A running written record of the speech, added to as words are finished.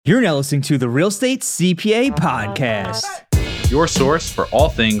You're now listening to the Real Estate CPA Podcast, your source for all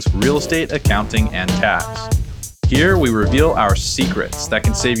things real estate, accounting, and tax. Here we reveal our secrets that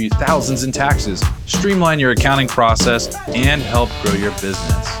can save you thousands in taxes, streamline your accounting process, and help grow your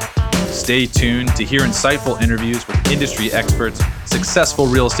business. Stay tuned to hear insightful interviews with industry experts, successful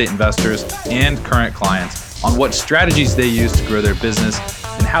real estate investors, and current clients on what strategies they use to grow their business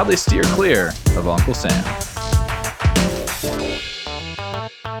and how they steer clear of Uncle Sam.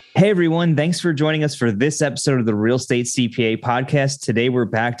 Hey everyone, thanks for joining us for this episode of the Real Estate CPA Podcast. Today we're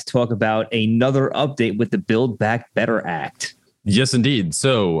back to talk about another update with the Build Back Better Act. Yes, indeed.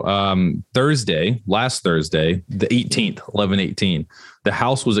 So last Thursday, the 18th, 11/18, the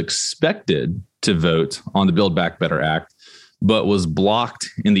House was expected to vote on the Build Back Better Act, but was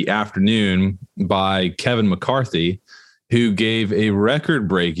blocked in the afternoon by Kevin McCarthy, who gave a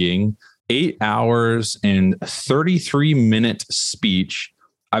record-breaking 8 hours and 33-minute speech.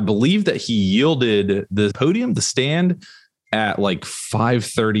 I believe that he yielded the podium, the stand, at like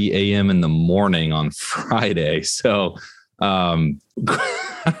 5:30 a.m. in the morning on Friday. So what do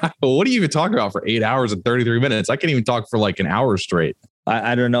you even talk about for 8 hours and 33 minutes? I can't even talk for like an hour straight.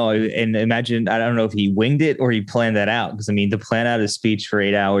 I don't know. And imagine, I don't know if he winged it or he planned that out. Because I mean, to plan out a speech for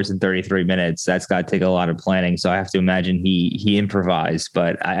 8 hours and 33 minutes, that's got to take a lot of planning. So I have to imagine he improvised,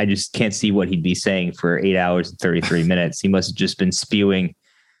 but I just can't see what he'd be saying for 8 hours and 33 minutes. He must have just been spewing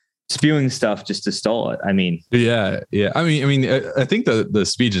stuff just to stall it. I mean, yeah. I think the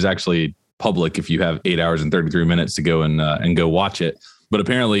speech is actually public if you have 8 hours and 33 minutes to go and go watch it. But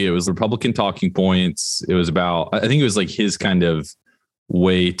apparently it was Republican talking points. It was about, I think it was like his kind of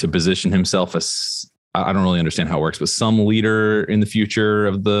way to position himself as, I don't really understand how it works, but some leader in the future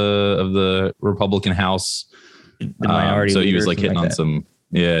of the Republican House. The minority so he was leader, like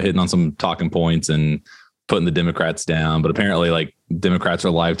hitting on some talking points and putting the Democrats down. But apparently like Democrats are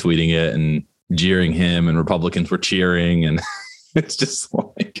live tweeting it and jeering him, and Republicans were cheering. And it's just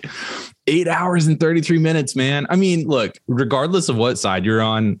like 8 hours and 33 minutes, man. I mean, look, regardless of what side you're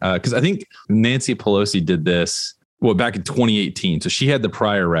on, because I think Nancy Pelosi did this back in 2018. So she had the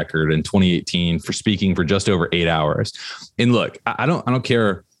prior record in 2018 for speaking for just over 8 hours. And look, I don't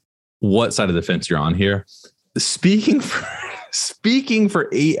care what side of the fence you're on here. Speaking for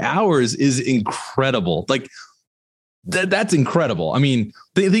 8 hours is incredible. Like that's incredible. I mean,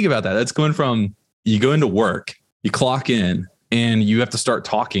 think about that. That's going from, you go into work, you clock in, and you have to start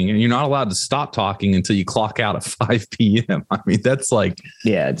talking, and you're not allowed to stop talking until you clock out at 5 p.m. I mean, that's like,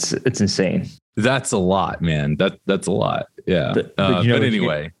 yeah, it's insane. That's a lot, man. That's a lot. Yeah. But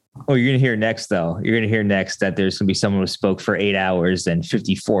anyway. You're going to hear next, though. You're going to hear next that there's going to be someone who spoke for 8 hours and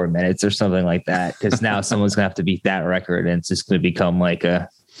 54 minutes or something like that. Because now someone's going to have to beat that record, and it's just going to become like a.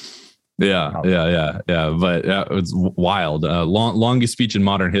 Yeah. But it's wild. Longest speech in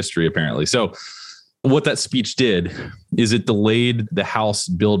modern history, apparently. So what that speech did is it delayed the House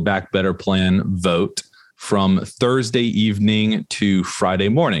Build Back Better plan vote from Thursday evening to Friday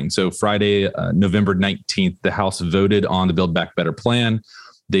morning. So Friday, November 19th, the House voted on the Build Back Better plan.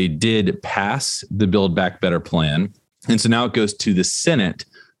 They did pass the Build Back Better plan. And so now it goes to the Senate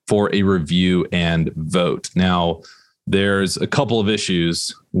for a review and vote. Now, there's a couple of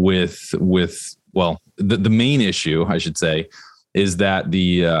issues with the main issue, I should say, is that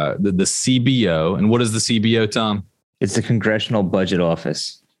the CBO, and what is the CBO, Tom? It's the Congressional Budget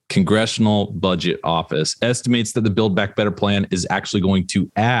Office. Congressional Budget Office estimates that the Build Back Better plan is actually going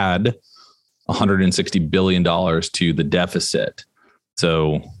to add $160 billion to the deficit.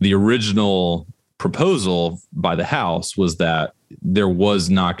 So the original proposal by the House was that there was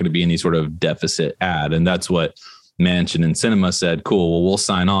not going to be any sort of deficit add. And that's what Manchin and Sinema said, cool, well, we'll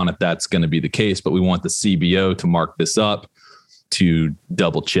sign on if that's going to be the case, but we want the CBO to mark this up to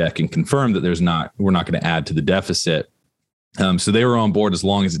double check and confirm that we're not going to add to the deficit. So they were on board as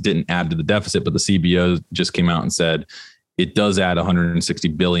long as it didn't add to the deficit, but the CBO just came out and said it does add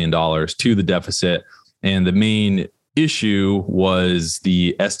 $160 billion to the deficit. And the main issue was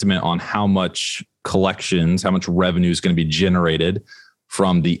the estimate on how much collections, how much revenue is going to be generated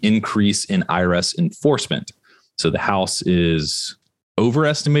from the increase in IRS enforcement. So the House is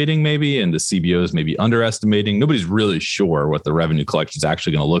overestimating maybe, and the CBO is maybe underestimating. Nobody's really sure what the revenue collection is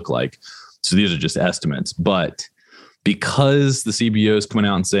actually going to look like. So these are just estimates. But because the CBO is coming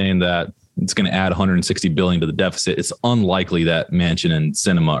out and saying that it's going to add $160 billion to the deficit, it's unlikely that Manchin and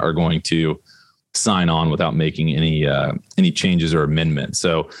Sinema are going to sign on without making any changes or amendments.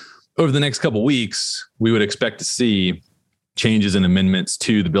 So over the next couple of weeks, we would expect to see changes and amendments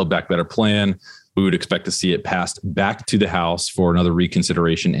to the Build Back Better plan. We would expect to see it passed back to the House for another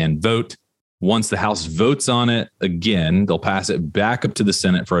reconsideration and vote. Once the House votes on it, again, they'll pass it back up to the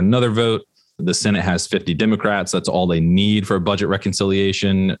Senate for another vote. The Senate has 50 Democrats. That's all they need for a budget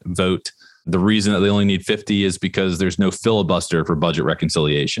reconciliation vote. The reason that they only need 50 is because there's no filibuster for budget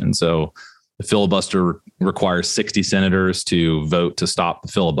reconciliation. So the filibuster requires 60 senators to vote to stop the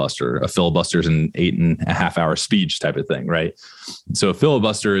filibuster. A filibuster is an 8.5-hour speech type of thing, right? So a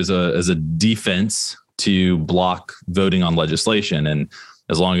filibuster is a defense to block voting on legislation. And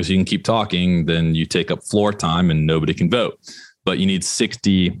as long as you can keep talking, then you take up floor time and nobody can vote. But you need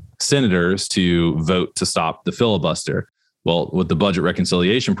 60 senators to vote to stop the filibuster. Well, with the budget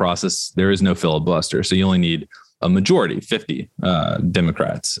reconciliation process, there is no filibuster. So you only need a majority, 50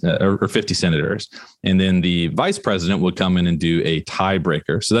 Democrats or 50 senators. And then the vice president would come in and do a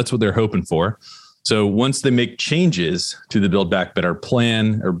tiebreaker. So that's what they're hoping for. So once they make changes to the Build Back Better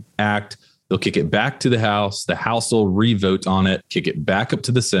plan or act, they'll kick it back to the House. The House will re-vote on it, kick it back up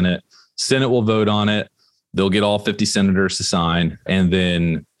to the Senate. Senate will vote on it. They'll get all 50 senators to sign. And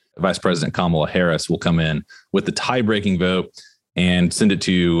then Vice President Kamala Harris will come in with the tie-breaking vote and send it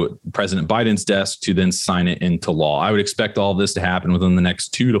to President Biden's desk to then sign it into law. I would expect all of this to happen within the next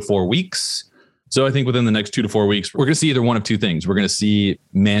 2 to 4 weeks. So I think within the next 2 to 4 weeks, we're going to see either one of two things. We're going to see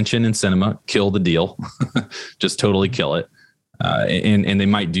Manchin and Sinema kill the deal, just totally kill it. And they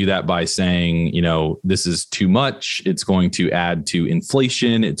might do that by saying, this is too much. It's going to add to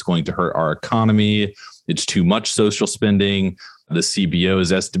inflation. It's going to hurt our economy. It's too much social spending. The CBO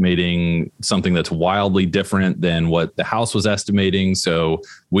is estimating something that's wildly different than what the House was estimating. So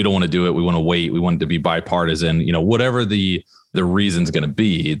we don't want to do it. We want to wait. We want it to be bipartisan. Whatever the reason's going to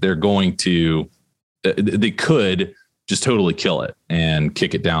be, they could just totally kill it and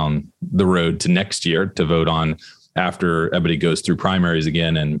kick it down the road to next year to vote on after everybody goes through primaries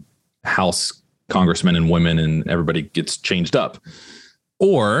again and House congressmen and women and everybody gets changed up.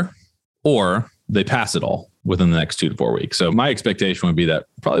 Or they pass it all within the next 2 to 4 weeks. So my expectation would be that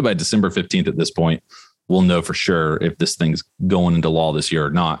probably by December 15th at this point, we'll know for sure if this thing's going into law this year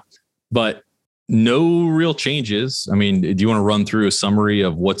or not. But no real changes. I mean, do you want to run through a summary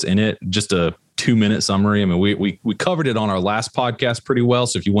of what's in it? Just a 2-minute summary. I mean, we covered it on our last podcast pretty well.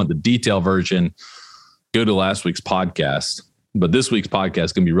 So if you want the detailed version, go to last week's podcast. But this week's podcast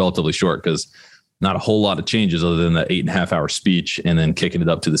is going to be relatively short because not a whole lot of changes other than the 8.5-hour speech and then kicking it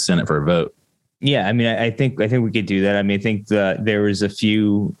up to the Senate for a vote. Yeah, I mean, I think we could do that. I mean, I think there was a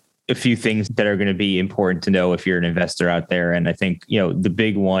few things that are going to be important to know if you're an investor out there. And I think, the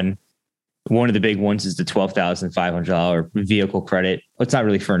big one of the big ones is the $12,500 vehicle credit. Well, it's not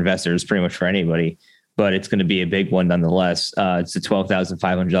really for investors, pretty much for anybody, but it's going to be a big one nonetheless. It's the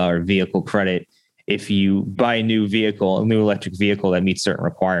 $12,500 vehicle credit. If you buy a new electric vehicle that meets certain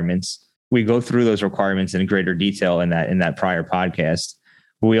requirements, we go through those requirements in greater detail in that prior podcast.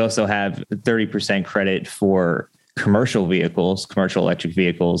 We also have 30% credit for commercial electric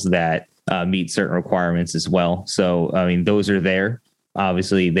vehicles that meet certain requirements as well. So, I mean, those are there.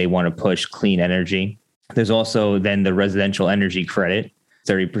 Obviously, they want to push clean energy. There's also then the residential energy credit,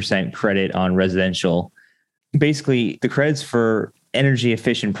 30% credit on residential. Basically, the credits for energy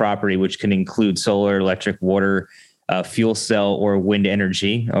efficient property, which can include solar, electric, water, fuel cell, or wind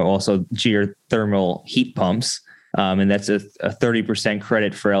energy, or also geothermal heat pumps. And that's a 30%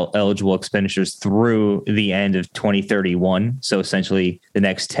 credit for eligible expenditures through the end of 2031. So essentially the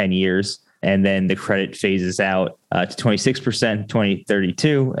next 10 years. And then the credit phases out to 26%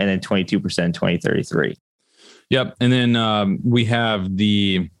 2032 and then 22% 2033. Yep. And then we have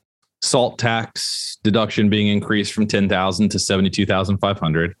the SALT tax deduction being increased from $10,000 to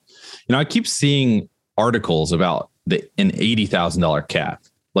 $72,500. I keep seeing articles about an $80,000 cap,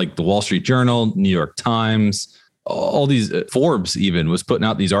 like the Wall Street Journal, New York Times, all these Forbes even was putting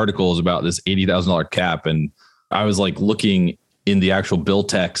out these articles about this $80,000 cap. And I was like looking in the actual bill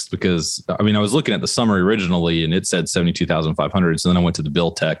text because I was looking at the summary originally and it said 72,500. So then I went to the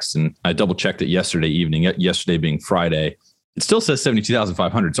bill text and I double checked it yesterday evening, yesterday being Friday. It still says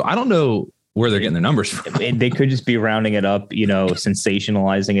 72,500. So I don't know where they're getting their numbers from. They could just be rounding it up,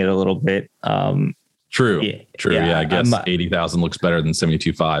 sensationalizing it a little bit. True. Yeah, I guess 80,000 looks better than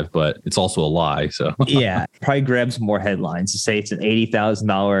 72.5, but it's also a lie. So yeah, probably grabs more headlines to say it's an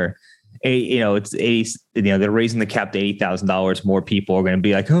 $80,000. It's 80. They're raising the cap to $80,000. More people are going to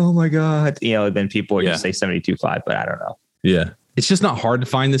be like, oh my god, than people are just say 72.5. But I don't know. Yeah, it's just not hard to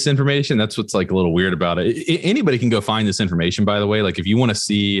find this information. That's what's like a little weird about it. Anybody can go find this information. By the way, like if you want to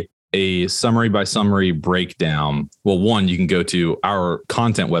see a summary by summary breakdown, well, one, you can go to our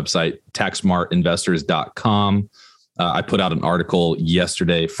content website, taxsmartinvestors.com. I put out an article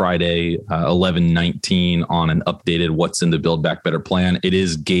yesterday, Friday, 11/19, on an updated What's in the Build Back Better plan. It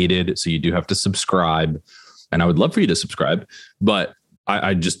is gated, so you do have to subscribe. And I would love for you to subscribe. But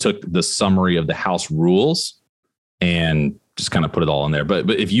I just took the summary of the House rules and just kind of put it all in there. But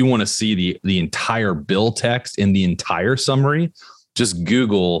if you want to see the entire bill text in the entire summary, just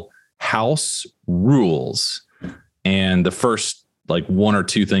Google House rules. And the first like one or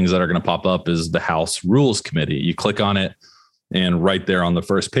two things that are going to pop up is the House Rules Committee. You click on it, and right there on the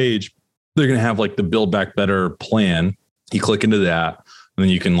first page, they're going to have like the Build Back Better plan. You click into that, and then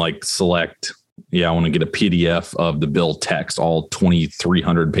you can like select, I want to get a PDF of the bill text, all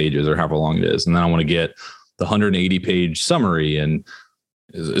 2,300 pages or however long it is. And then I want to get the 180 page summary. And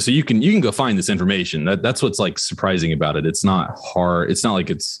so you can go find this information. That's what's like surprising about it. It's not hard. It's not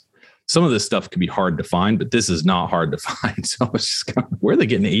like some of this stuff could be hard to find, but this is not hard to find. So it's just kind of, where are they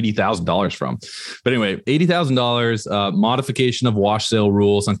getting $80,000 from? But anyway, $80,000 modification of wash sale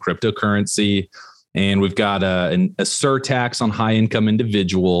rules on cryptocurrency. And we've got a surtax on high income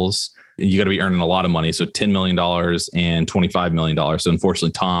individuals. You got to be earning a lot of money. So $10 million and $25 million. So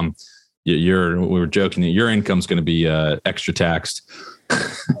unfortunately, Tom, we were joking that your income's going to be extra taxed.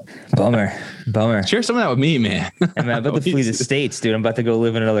 Bummer. Share some of that with me, man. I'm about to flee the States, dude. I'm about to go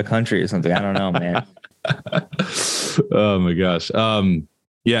live in another country or something. I don't know, man. Oh my gosh.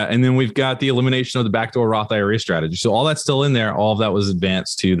 Yeah. And then we've got the elimination of the backdoor Roth IRA strategy. So all that's still in there. All of that was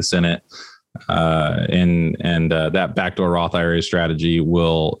advanced to the Senate. And that backdoor Roth IRA strategy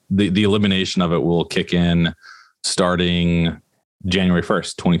the elimination of it will kick in starting January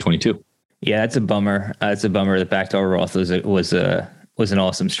 1st, 2022. Yeah, that's a bummer. It's a bummer. The backdoor Roth was an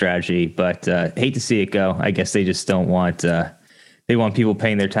awesome strategy, but hate to see it go. I guess they just don't want they want people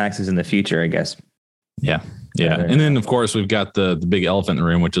paying their taxes in the future, I guess. Yeah. And then of course we've got the big elephant in the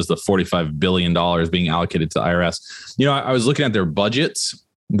room, which is the $45 billion being allocated to the IRS. I was looking at their budgets,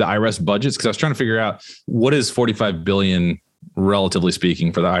 the IRS budgets, because I was trying to figure out what is $45 billion relatively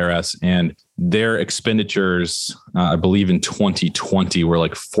speaking for the IRS, and their expenditures, I believe in 2020 were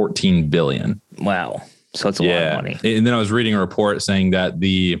like $14 billion. Wow. So it's a lot of money. And then I was reading a report saying that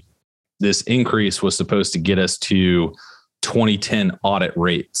this increase was supposed to get us to 2010 audit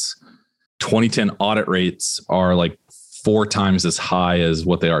rates. 2010 audit rates are like 4 times as high as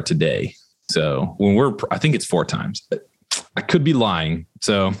what they are today. So I think it's 4 times. I could be lying.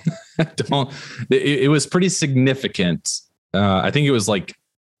 So it was pretty significant. I think it was like,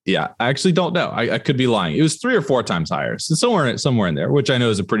 I actually don't know. I could be lying. It was 3 or 4 times higher. So somewhere in there, which I know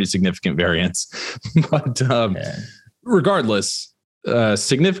is a pretty significant variance. But regardless,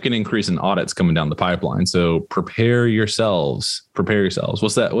 significant increase in audits coming down the pipeline. So prepare yourselves.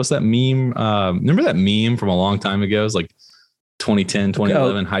 What's that meme? Remember that meme from a long time ago? It was like 2010,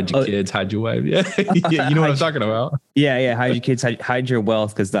 2011, hide your kids, hide your wife. Yeah. You know what I'm talking about? Yeah. Hide your kids, hide your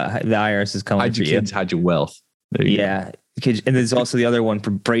wealth, because the IRS is coming for you. Hide your kids, hide your wealth. Yeah. And there's also the other one for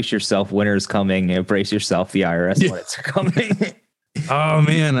brace yourself, winter's coming. Brace yourself, the IRS audits are coming. Oh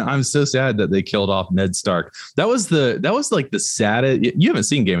man, I'm so sad that they killed off Ned Stark. That was like the saddest. You haven't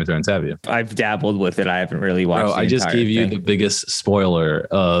seen Game of Thrones, have you? I've dabbled with it. I haven't really watched. Bro, I just gave you the biggest spoiler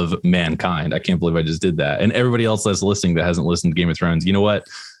of mankind. I can't believe I just did that. And everybody else that's listening that hasn't listened to Game of Thrones, you know what?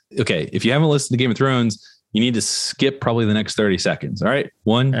 Okay, if you haven't listened to Game of Thrones, you need to skip probably the next 30 seconds. All right,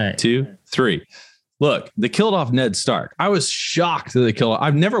 1, 2, 3. Look, they killed off Ned Stark. I was shocked that they killed.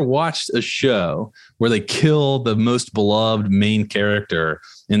 I've never watched a show where they kill the most beloved main character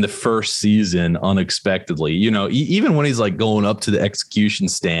in the first season unexpectedly. Even when he's like going up to the execution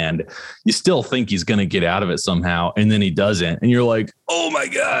stand, you still think he's going to get out of it somehow, and then he doesn't. And you're like, oh my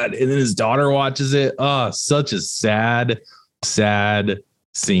God. And then his daughter watches it. Oh, such a sad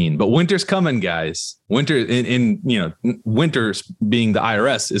scene. But winter's coming, guys. Winter winter's being the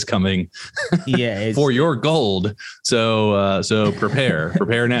IRS is coming for your gold. So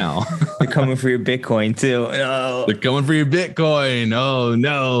prepare now. They're coming for your Bitcoin too. Oh. They're coming for your Bitcoin. Oh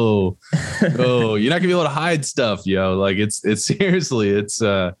no. Oh, you're not gonna be able to hide stuff, yo. Like it's seriously,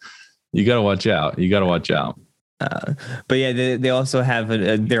 you gotta watch out. But yeah, they also have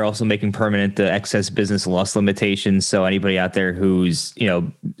they're also making permanent the excess business loss limitations. So anybody out there who's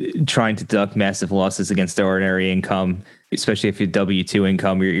trying to deduct massive losses against their ordinary income, especially if you're W-2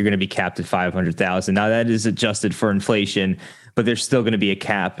 income, you're going to be capped at $500,000. Now that is adjusted for inflation, but there's still going to be a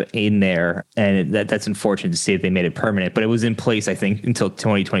cap in there, and that's unfortunate to see that they made it permanent. But it was in place, I think, until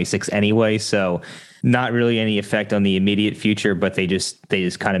 2026 anyway. So not really any effect on the immediate future, but they just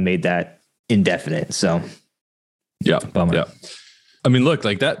kind of made that indefinite. So. Yeah. Bummer. Yeah. I mean, look,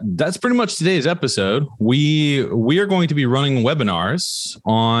 like that's pretty much today's episode. We are going to be running webinars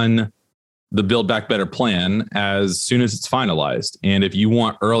on the Build Back Better plan as soon as it's finalized. And if you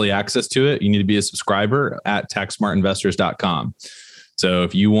want early access to it, you need to be a subscriber at taxsmartinvestors.com. So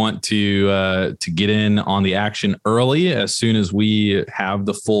if you want to get in on the action early, as soon as we have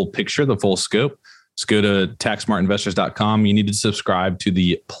the full picture, the full scope, just go to taxsmartinvestors.com. You need to subscribe to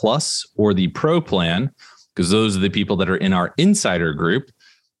the Plus or the Pro plan, because those are the people that are in our insider group,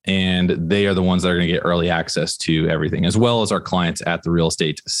 and they are the ones that are going to get early access to everything, as well as our clients at the Real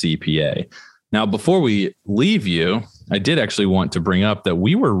Estate CPA. Now, before we leave you, I did actually want to bring up that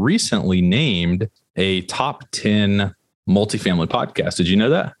we were recently named a top 10 multifamily podcast. Did you know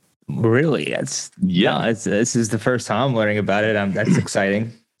that? Really? This is the first time I'm learning about it. That's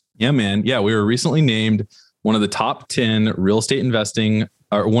exciting. Yeah, man. Yeah, we were recently named one of the top 10 real estate investing,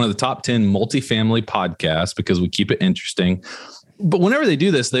 or one of the top 10 multifamily podcasts, because we keep it interesting. But whenever they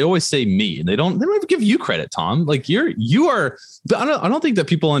do this, they always say me. They don't ever give you credit, Tom. Like you are. I don't think that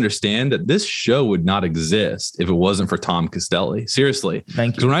people understand that this show would not exist if it wasn't for Tom Castelli. Seriously.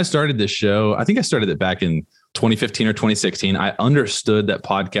 Thank you. Because when I started this show, I think I started it back in 2015 or 2016. I understood that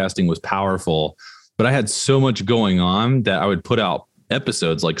podcasting was powerful, but I had so much going on that I would put out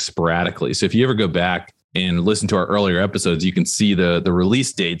episodes like sporadically. So if you ever go back and listen to our earlier episodes, you can see the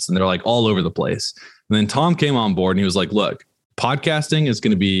release dates, and they're like all over the place. And then Tom came on board and he was like, look, podcasting is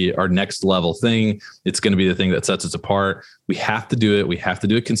going to be our next level thing. It's going to be the thing that sets us apart. We have to do it. We have to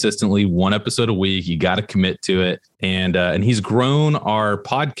do it consistently, 1 episode a week. You got to commit to it. And he's grown our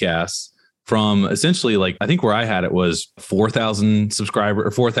podcasts from essentially, like, I think where I had it was 4,000 subscribers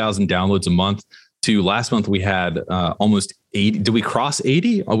or 4,000 downloads a month, to last month we had almost 80. Did we cross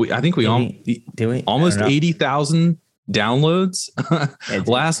 80? I think we almost 80,000 downloads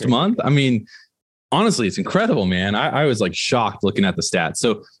last month. I mean, honestly, it's incredible, man. I was like shocked looking at the stats.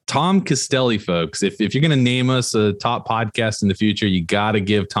 So Tom Castelli, folks, if you're going to name us a top podcast in the future, you got to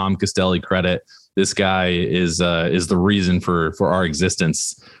give Tom Castelli credit. This guy is the reason for our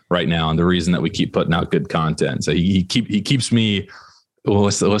existence right now, and the reason that we keep putting out good content. So he keeps me.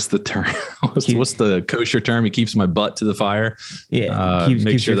 What's the term? What's the kosher term? He keeps my butt to the fire. Yeah,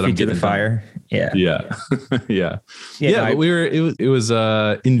 keeps sure that I'm getting the fire. Yeah. But it was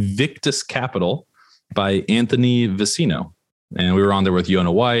Invictus Capital by Anthony Vicino. And we were on there with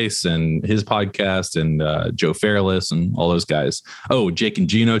Yona Weiss and his podcast, and Joe Fairless and all those guys. Oh, Jake and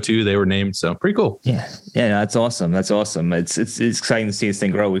Gino too. They were named. So pretty cool. Yeah. That's awesome. It's exciting to see this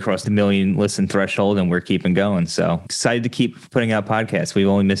thing grow. We crossed the 1 million listen threshold, and we're keeping going. So excited to keep putting out podcasts. We've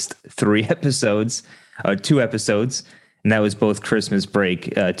only missed 2 episodes, and that was both Christmas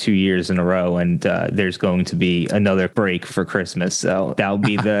break 2 years in a row. And there's going to be another break for Christmas. So that'll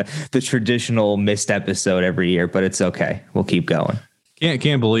be the traditional missed episode every year, but it's okay. We'll keep going.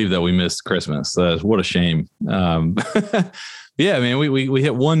 Can't believe that we missed Christmas. What a shame. Yeah, man, we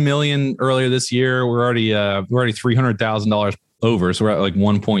hit 1 million earlier this year. We're already $300,000 over. So we're at like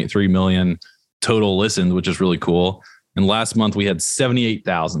 1.3 million total listens, which is really cool. And last month we had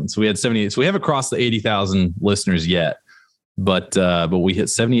 78,000. So we had 78. So we haven't crossed the 80,000 listeners yet. But we hit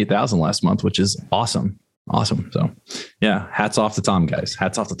 78,000 last month, which is awesome. So yeah, hats off to Tom, guys.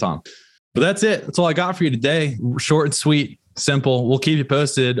 Hats off to Tom. But that's it. That's all I got for you today. Short and sweet, simple. We'll keep you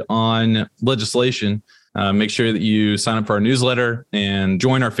posted on legislation. Make sure that you sign up for our newsletter and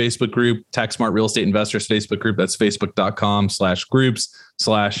join our Facebook group, Tax Smart Real Estate Investors Facebook group. That's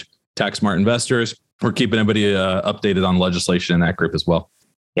facebook.com/groups/Tax Smart Investors. We're keeping everybody updated on legislation in that group as well.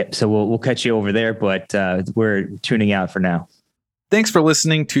 Yep. So we'll catch you over there, but we're tuning out for now. Thanks for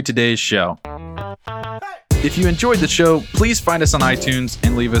listening to today's show. If you enjoyed the show, please find us on iTunes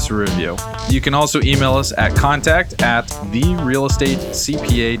and leave us a review. You can also email us at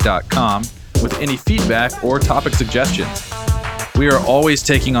contact@therealestatecpa.com with any feedback or topic suggestions. We are always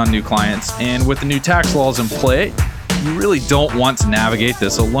taking on new clients, and with the new tax laws in play, you really don't want to navigate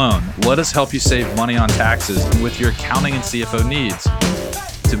this alone. Let us help you save money on taxes and with your accounting and CFO needs.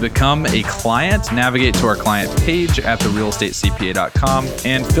 To become a client, navigate to our client page at therealestatecpa.com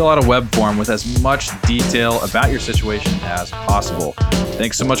and fill out a web form with as much detail about your situation as possible.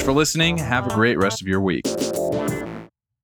 Thanks so much for listening. Have a great rest of your week.